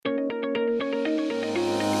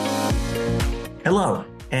Hello,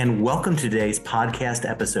 and welcome to today's podcast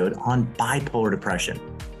episode on bipolar depression.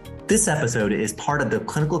 This episode is part of the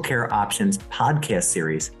Clinical Care Options podcast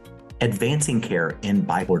series, Advancing Care in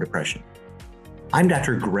Bipolar Depression. I'm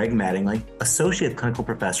Dr. Greg Mattingly, Associate Clinical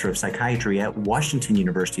Professor of Psychiatry at Washington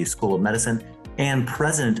University School of Medicine and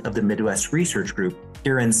President of the Midwest Research Group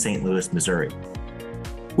here in St. Louis, Missouri.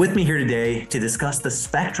 With me here today to discuss the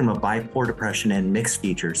spectrum of bipolar depression and mixed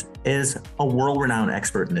features is a world-renowned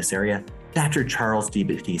expert in this area, Dr. Charles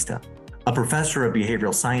DiBattista, a professor of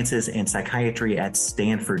behavioral sciences and psychiatry at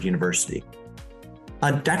Stanford University.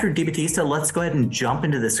 Dr. DiBattista, let's go ahead and jump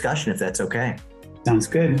into the discussion if that's okay. Sounds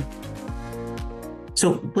good.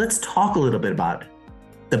 So let's talk a little bit about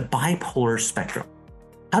the bipolar spectrum.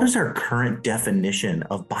 How does our current definition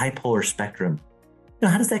of bipolar spectrum,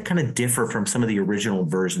 how does that kind of differ from some of the original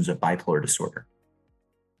versions of bipolar disorder?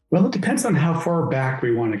 Well, it depends on how far back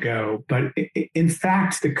we want to go. But in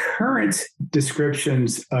fact, the current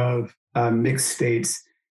descriptions of mixed states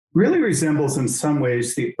really resembles in some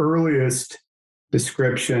ways the earliest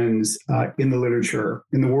descriptions in the literature,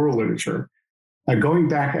 in the world literature, going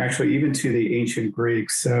back actually even to the ancient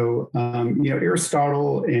Greeks. So,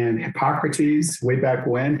 Aristotle and Hippocrates way back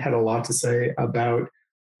when had a lot to say about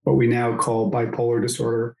what we now call bipolar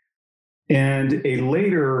disorder. And a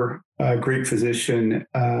later Greek physician,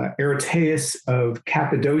 Aretaeus of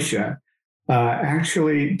Cappadocia,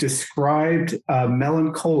 actually described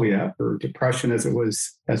melancholia, or depression as it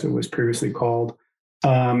was previously called,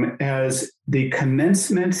 as the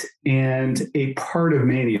commencement and a part of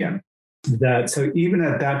mania. So even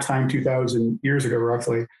at that time, 2,000 years ago,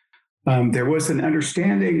 roughly, there was an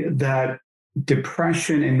understanding that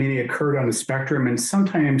depression and mania occurred on a spectrum and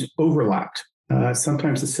sometimes overlapped.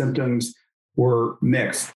 Sometimes the symptoms were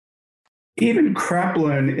mixed. Even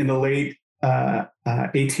Kraepelin in the late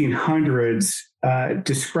 1800s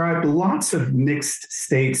described lots of mixed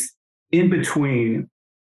states in between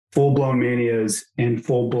full-blown manias and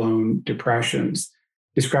full-blown depressions.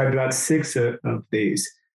 Described about 6 of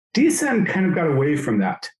these. DSM kind of got away from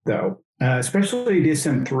that, though, especially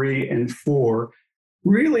DSM-3 and 4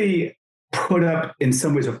 really put up, in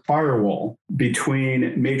some ways, a firewall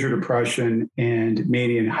between major depression and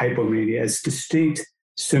mania and hypomania as distinct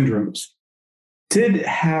syndromes. Did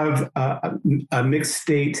have a mixed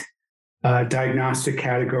state diagnostic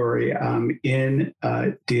category in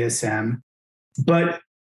DSM, but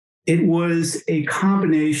it was a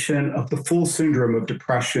combination of the full syndrome of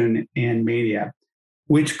depression and mania,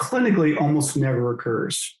 which clinically almost never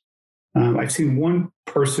occurs. I've seen one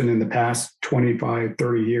person in the past 25,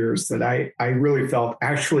 30 years that I really felt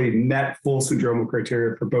actually met full syndromal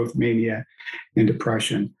criteria for both mania and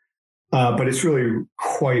depression. But it's really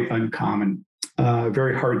quite uncommon,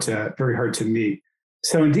 very hard to meet.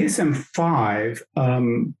 So in DSM-5,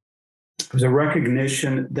 there was a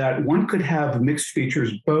recognition that one could have mixed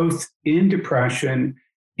features both in depression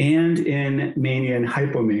and in mania and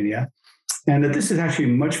hypomania. And that this is actually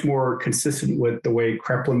much more consistent with the way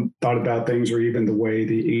Kraepelin thought about things, or even the way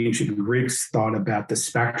the ancient Greeks thought about the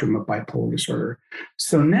spectrum of bipolar disorder.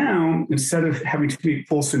 So now, instead of having to meet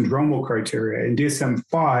full syndromal criteria, in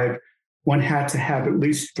DSM-5, one had to have at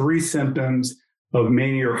least 3 symptoms of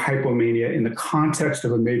mania or hypomania in the context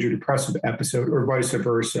of a major depressive episode, or vice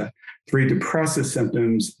versa, 3 depressive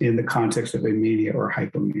symptoms in the context of a mania or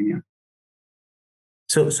hypomania.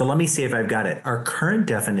 So let me see if I've got it. Our current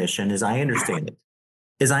definition, as I understand it,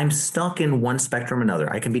 is I'm stuck in one spectrum or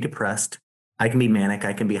another. I can be depressed, I can be manic,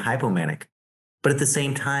 I can be hypomanic. But at the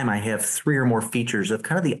same time, I have 3 or more features of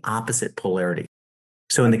kind of the opposite polarity.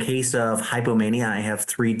 So in the case of hypomania, I have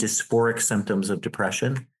 3 dysphoric symptoms of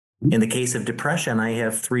depression. In the case of depression, I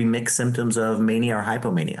have 3 mixed symptoms of mania or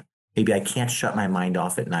hypomania. Maybe I can't shut my mind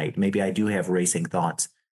off at night. Maybe I do have racing thoughts.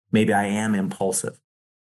 Maybe I am impulsive.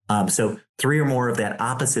 So 3 or more of that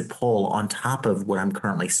opposite pole on top of what I'm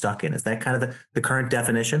currently stuck in. Is that kind of the current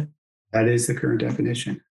definition? That is the current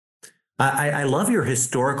definition. I love your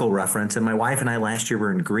historical reference. And my wife and I last year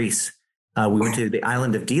were in Greece. We went to the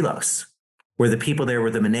island of Delos, where the people there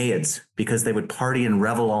were the Menaids, because they would party and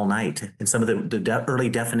revel all night. And some of the early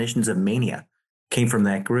definitions of mania came from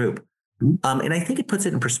that group. And I think it puts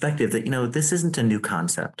it in perspective that, this isn't a new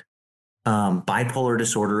concept. Bipolar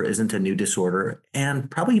disorder isn't a new disorder,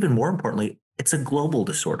 and probably even more importantly, it's a global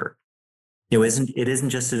disorder. It isn't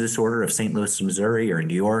just a disorder of St. Louis, Missouri, or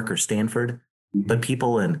New York or Stanford, but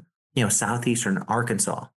people in southeastern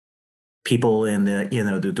Arkansas, people in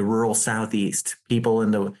the rural southeast, people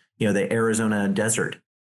in the Arizona desert.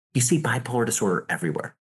 You see bipolar disorder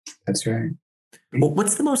everywhere. That's right. Well,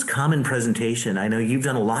 what's the most common presentation? I know you've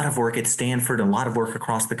done a lot of work at Stanford and a lot of work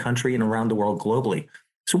across the country and around the world globally.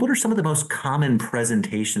 So what are some of the most common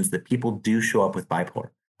presentations that people do show up with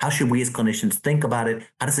bipolar? How should we as clinicians think about it?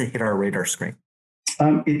 How does it hit our radar screen?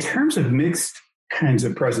 In terms of mixed kinds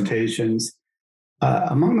of presentations,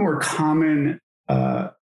 among the more common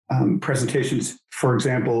presentations, for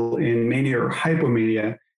example, in mania or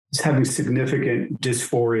hypomania, is having significant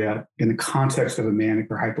dysphoria in the context of a manic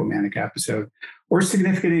or hypomanic episode, or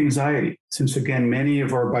significant anxiety, since again, many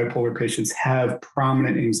of our bipolar patients have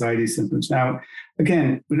prominent anxiety symptoms. Now,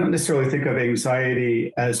 again, we don't necessarily think of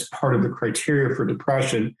anxiety as part of the criteria for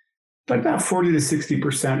depression, but about 40 to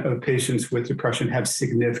 60% of patients with depression have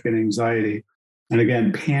significant anxiety. And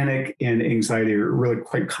again, panic and anxiety are really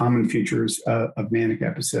quite common features of manic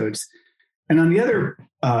episodes. And on the other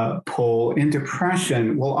pole, in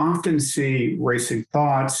depression, we'll often see racing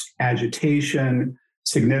thoughts, agitation,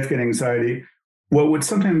 significant anxiety, what would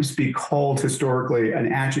sometimes be called historically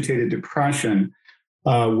an agitated depression,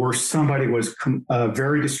 where somebody was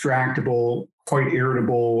very distractible, quite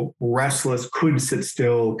irritable, restless, couldn't sit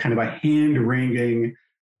still, kind of a hand-wringing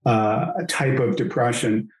type of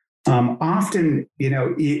depression. Often,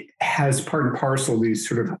 it has part and parcel these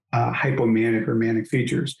sort of hypomanic or manic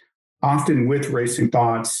features, often with racing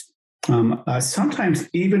thoughts, sometimes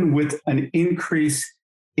even with an increase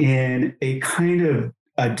in a kind of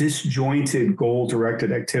a disjointed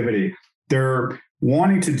goal-directed activity. They're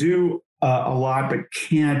wanting to do a lot, but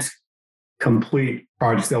can't complete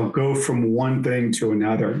projects. They'll go from one thing to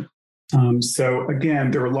another. So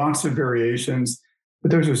again, there are lots of variations,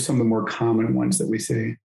 but those are some of the more common ones that we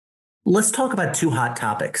see. Let's talk about two hot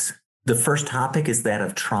topics. The first topic is that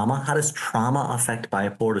of trauma. How does trauma affect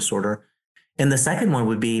bipolar disorder? And the second one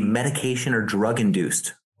would be medication or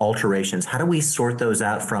drug-induced alterations. How do we sort those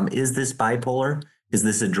out from, is this bipolar? Is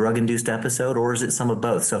this a drug-induced episode, or is it some of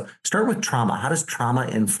both? So start with trauma. How does trauma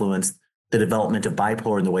influence the development of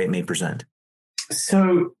bipolar and the way it may present?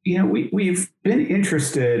 So, we've been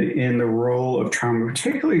interested in the role of trauma,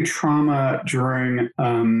 particularly trauma during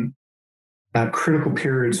critical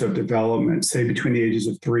periods of development, say between the ages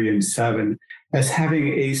of 3 and 7, as having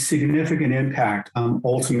a significant impact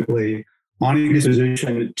ultimately on a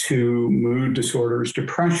disposition to mood disorders,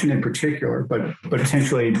 depression in particular, but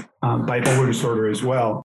potentially bipolar disorder as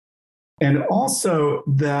well. And also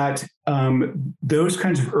that those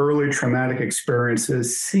kinds of early traumatic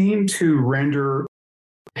experiences seem to render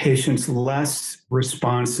patients less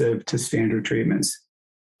responsive to standard treatments.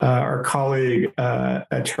 Our colleague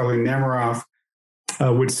Charlie Nemiroff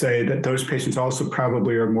would say that those patients also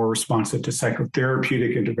probably are more responsive to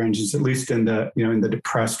psychotherapeutic interventions, at least in the in the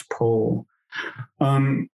depressed pole.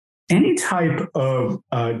 Any type of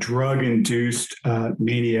drug-induced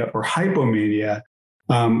mania or hypomania,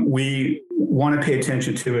 we want to pay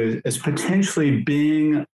attention to as potentially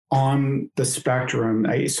being on the spectrum.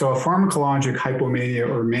 So a pharmacologic hypomania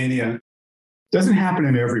or mania doesn't happen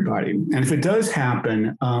in everybody. And if it does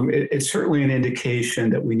happen, it's certainly an indication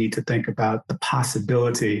that we need to think about the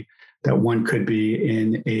possibility that one could be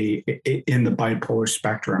in the bipolar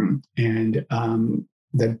spectrum, and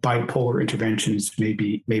that bipolar interventions may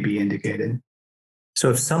be indicated. So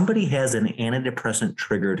if somebody has an antidepressant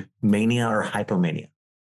triggered mania or hypomania,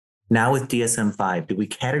 now with DSM-5, do we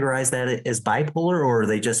categorize that as bipolar, or are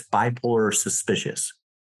they just bipolar suspicious?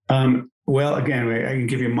 Well, again, I can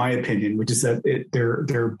give you my opinion, which is that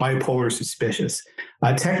they're bipolar suspicious.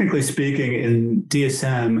 Technically speaking, in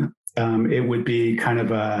DSM, it would be kind of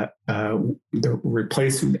the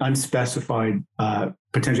replacing unspecified,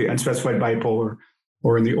 potentially unspecified bipolar,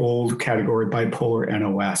 or in the old category, bipolar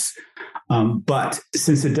NOS. But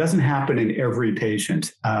since it doesn't happen in every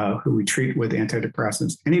patient who we treat with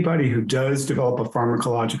antidepressants, anybody who does develop a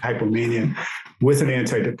pharmacologic hypomania with an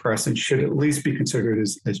antidepressant should at least be considered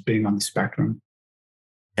as being on the spectrum.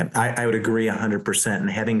 I would agree 100%. And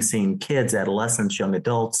having seen kids, adolescents, young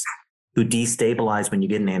adults who destabilize when you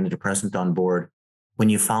get an antidepressant on board, when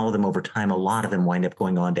you follow them over time, a lot of them wind up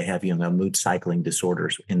going on to have mood cycling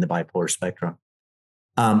disorders in the bipolar spectrum.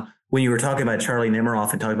 When you were talking about Charlie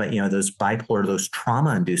Nemiroff and talking about, those bipolar, those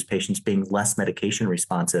trauma-induced patients being less medication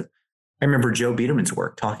responsive, I remember Joe Biederman's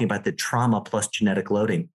work talking about the trauma plus genetic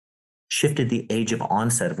loading shifted the age of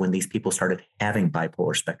onset of when these people started having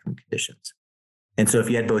bipolar spectrum conditions. And so if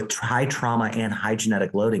you had both high trauma and high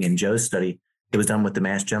genetic loading, in Joe's study, it was done with the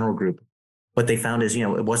Mass General group, what they found is,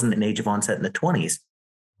 it wasn't an age of onset in the 20s,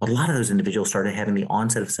 but a lot of those individuals started having the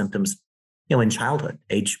onset of symptoms, in childhood,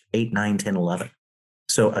 age 8, 9, 10, 11.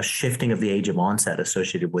 So a shifting of the age of onset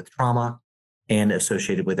associated with trauma and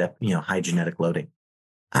associated with high genetic loading.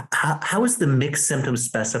 How has the mixed symptoms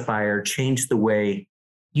specifier changed the way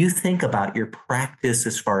you think about your practice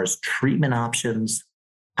as far as treatment options,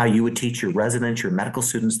 how you would teach your residents, your medical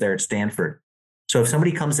students there at Stanford. So if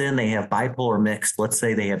somebody comes in, they have bipolar mixed, let's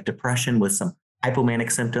say they have depression with some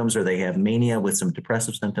hypomanic symptoms, or they have mania with some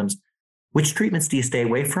depressive symptoms, which treatments do you stay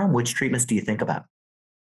away from? Which treatments do you think about?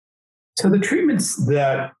 So the treatments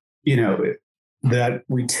that, that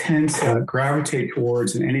we tend to gravitate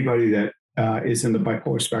towards in anybody that is in the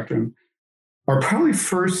bipolar spectrum are probably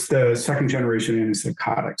first the second generation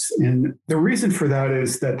antipsychotics. And the reason for that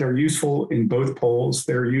is that they're useful in both poles.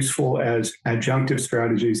 They're useful as adjunctive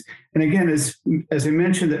strategies. And again, as I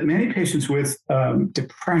mentioned, that many patients with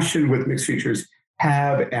depression with mixed features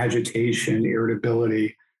have agitation,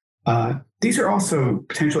 irritability. These are also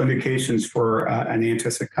potential indications for an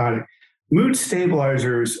antipsychotic. Mood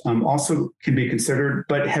stabilizers also can be considered,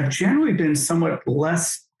 but have generally been somewhat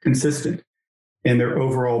less consistent in their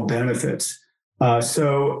overall benefits.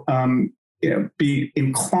 Be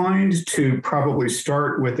inclined to probably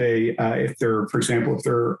start with if they're, for example, if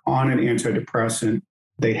they're on an antidepressant,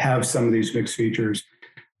 they have some of these mixed features,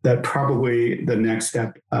 that probably the next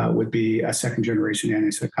step would be a second generation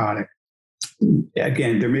antipsychotic.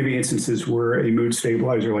 Again, there may be instances where a mood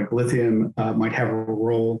stabilizer like lithium might have a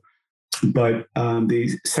role, but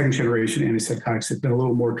the second generation antipsychotics have been a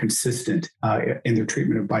little more consistent in their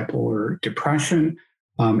treatment of bipolar depression.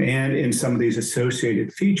 And in some of these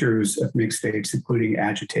associated features of mixed states, including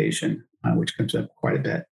agitation, which comes up quite a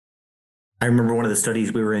bit. I remember one of the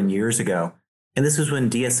studies we were in years ago, and this was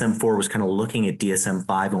when DSM-4 was kind of looking at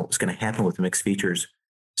DSM-5 and what was going to happen with mixed features.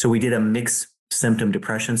 So we did a mixed symptom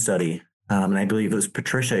depression study, and I believe it was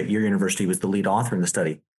Patricia at your university was the lead author in the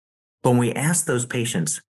study. But when we asked those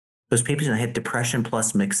patients that had depression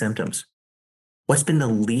plus mixed symptoms, what's been the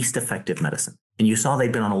least effective medicine? And you saw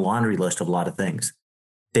they'd been on a laundry list of a lot of things.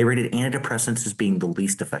 They rated antidepressants as being the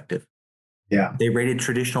least effective. Yeah. They rated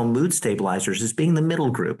traditional mood stabilizers as being the middle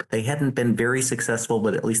group. They hadn't been very successful,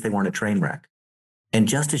 but at least they weren't a train wreck. And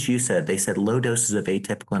just as you said, they said low doses of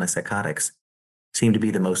atypical antipsychotics seem to be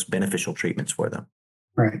the most beneficial treatments for them.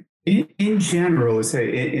 Right. In general, let's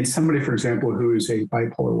say in somebody, for example, who is a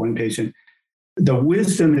bipolar 1 patient, the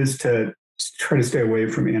wisdom is to try to stay away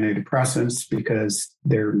from antidepressants because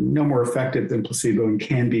they're no more effective than placebo and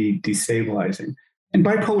can be destabilizing. In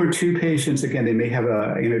bipolar 2 patients, again,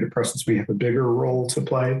 antidepressants may have a bigger role to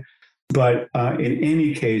play. But in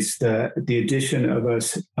any case, the addition of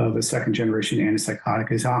a second generation antipsychotic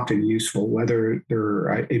is often useful, whether they're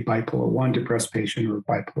a bipolar 1 depressed patient or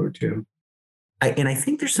bipolar 2. I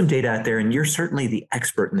think there's some data out there, and you're certainly the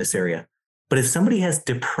expert in this area. But if somebody has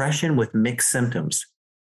depression with mixed symptoms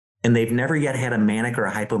and they've never yet had a manic or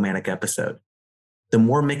a hypomanic episode, the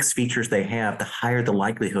more mixed features they have, the higher the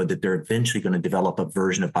likelihood that they're eventually going to develop a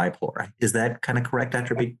version of bipolar. Is that kind of correct,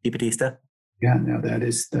 Dr. DiBattista? Yeah, no, that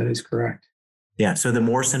is correct. Yeah. So the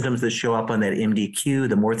more symptoms that show up on that MDQ,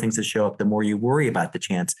 the more things that show up, the more you worry about the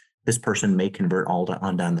chance this person may convert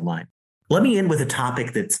on down the line. Let me end with a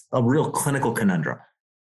topic that's a real clinical conundrum.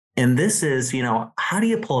 And this is, how do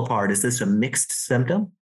you pull apart? Is this a mixed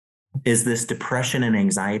symptom? Is this depression and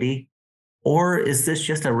anxiety? Or is this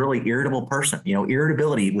just a really irritable person?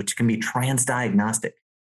 Irritability, which can be transdiagnostic.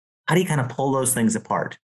 How do you kind of pull those things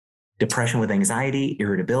apart? Depression with anxiety,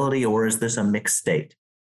 irritability, or is this a mixed state?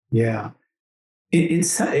 Yeah,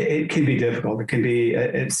 it can be difficult.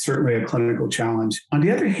 It's certainly a clinical challenge. On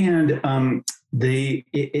the other hand,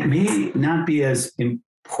 it may not be as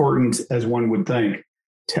important as one would think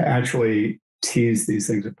to actually tease these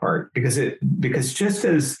things apart, because just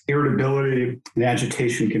as irritability and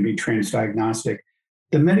agitation can be transdiagnostic,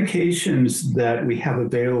 the medications that we have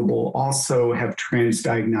available also have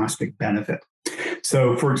transdiagnostic benefit.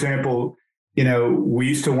 So, for example, we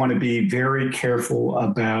used to want to be very careful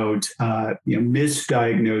about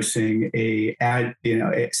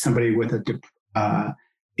misdiagnosing somebody with a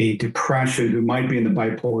depression who might be in the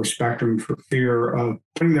bipolar spectrum for fear of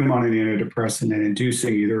putting them on an antidepressant and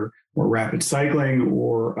inducing either more rapid cycling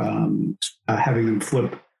or having them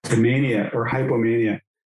flip to mania or hypomania.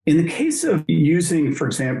 In the case of using, for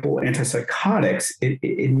example, antipsychotics,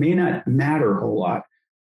 it may not matter a whole lot.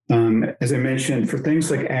 As I mentioned, for things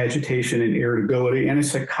like agitation and irritability,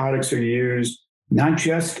 antipsychotics are used not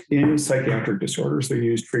just in psychiatric disorders. They're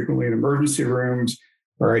used frequently in emergency rooms,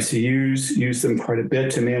 or ICUs use them quite a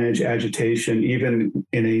bit to manage agitation, even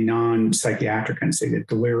in a non-psychiatric state,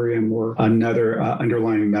 delirium or another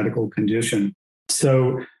underlying medical condition.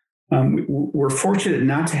 So we're fortunate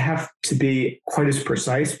not to have to be quite as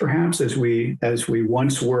precise, perhaps, as we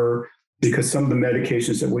once were, because some of the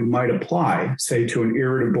medications that we might apply, say, to an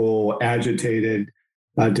irritable, agitated,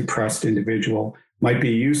 depressed individual, might be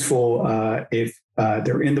useful if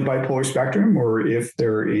they're in the bipolar spectrum, or if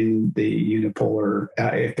they're in the unipolar,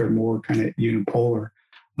 if they're more kind of unipolar,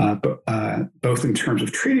 but both in terms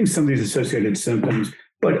of treating some of these associated symptoms,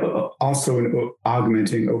 but also in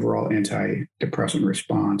augmenting overall antidepressant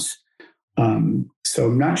response. So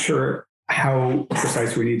I'm not sure how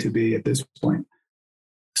precise we need to be at this point.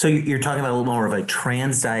 So you're talking about a little more of a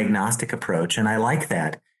transdiagnostic approach, and I like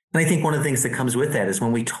that. And I think one of the things that comes with that is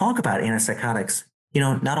when we talk about antipsychotics,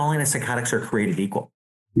 not all antipsychotics are created equal.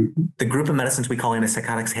 Mm-hmm. The group of medicines we call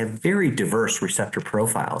antipsychotics have very diverse receptor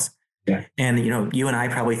profiles. Yeah. And, you and I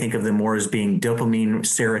probably think of them more as being dopamine,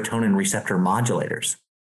 serotonin receptor modulators.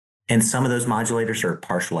 And some of those modulators are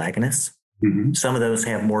partial agonists. Mm-hmm. Some of those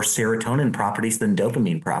have more serotonin properties than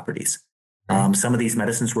dopamine properties. Some of these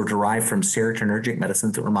medicines were derived from serotonergic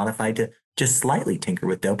medicines that were modified to just slightly tinker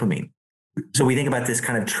with dopamine. So we think about this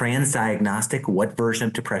kind of transdiagnostic. What version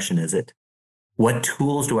of depression is it? What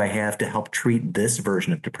tools do I have to help treat this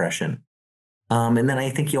version of depression? And then I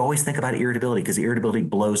think you always think about irritability, because irritability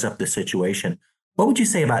blows up the situation. What would you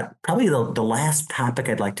say about probably the last topic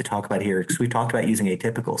I'd like to talk about here, because we talked about using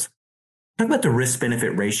atypicals. Talk about the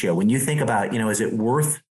risk-benefit ratio. When you think about, is it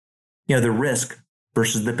worth, the risk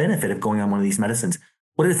versus the benefit of going on one of these medicines?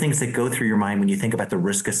 What are the things that go through your mind when you think about the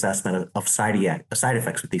risk assessment of side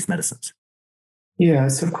effects with these medicines?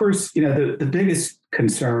 Yes, of course, the biggest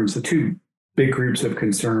concerns, the two big groups of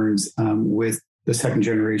concerns with the second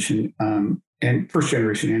generation and first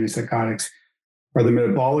generation antipsychotics are the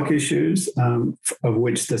metabolic issues, of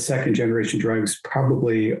which the second generation drugs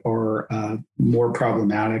probably are more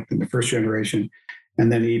problematic than the first generation, and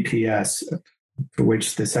then EPS, for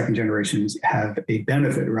which the second generations have a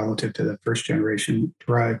benefit relative to the first generation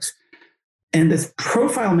drugs. And this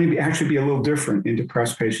profile may actually be a little different in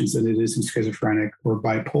depressed patients than it is in schizophrenic or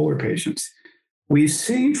bipolar patients. We've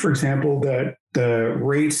seen, for example, that the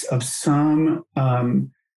rates of some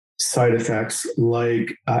side effects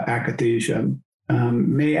like akathisia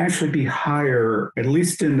may actually be higher, at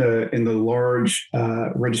least in the large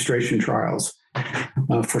registration trials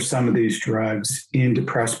for some of these drugs in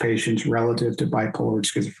depressed patients relative to bipolar and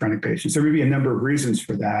schizophrenic patients. There may be a number of reasons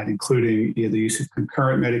for that, including the use of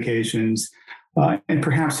concurrent medications, and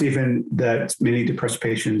perhaps even that many depressed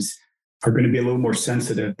patients are going to be a little more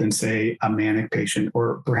sensitive than, say, a manic patient,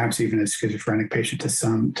 or perhaps even a schizophrenic patient to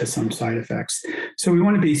some side effects. So we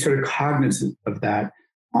want to be sort of cognizant of that.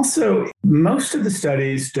 Also, most of the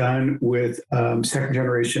studies done with second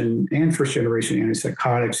generation and first generation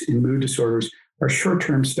antipsychotics in mood disorders are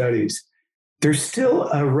short-term studies. There's still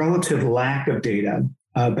a relative lack of data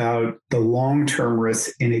about the long-term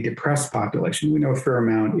risks in a depressed population. We know a fair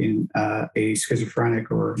amount in a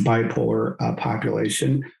schizophrenic or bipolar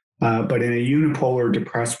population, but in a unipolar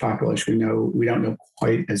depressed population, we don't know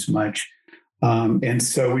quite as much. And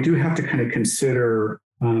so we do have to kind of consider,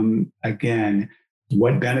 again,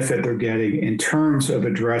 what benefit they're getting in terms of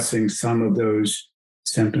addressing some of those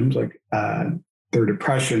symptoms, like their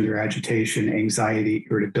depression, their agitation, anxiety,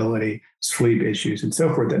 irritability, sleep issues, and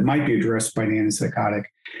so forth, that might be addressed by an antipsychotic,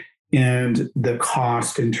 and the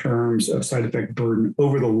cost in terms of side effect burden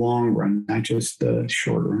over the long run, not just the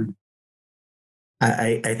short run.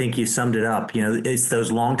 I think you summed it up. It's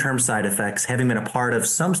those long-term side effects, having been a part of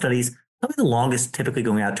some studies, probably the longest, typically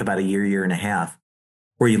going out to about a year and a half,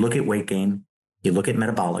 where you look at weight gain, you look at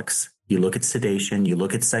metabolics, you look at sedation, you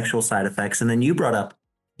look at sexual side effects, and then you brought up,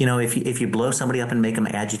 if you blow somebody up and make them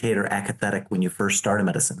agitated or akathetic when you first start a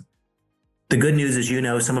medicine. The good news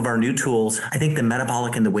is, some of our new tools, I think the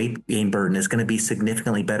metabolic and the weight gain burden is going to be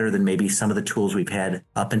significantly better than maybe some of the tools we've had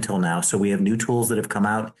up until now. So we have new tools that have come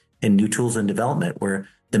out and new tools in development where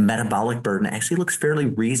the metabolic burden actually looks fairly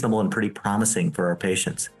reasonable and pretty promising for our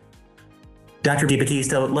patients. Dr.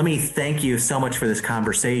 DeBattista, let me thank you so much for this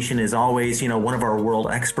conversation. As always, one of our world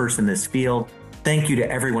experts in this field. Thank you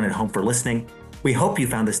to everyone at home for listening. We hope you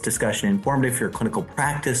found this discussion informative for your clinical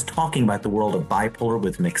practice, talking about the world of bipolar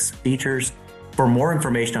with mixed features. For more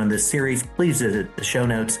information on this series, please visit the show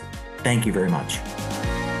notes. Thank you very much.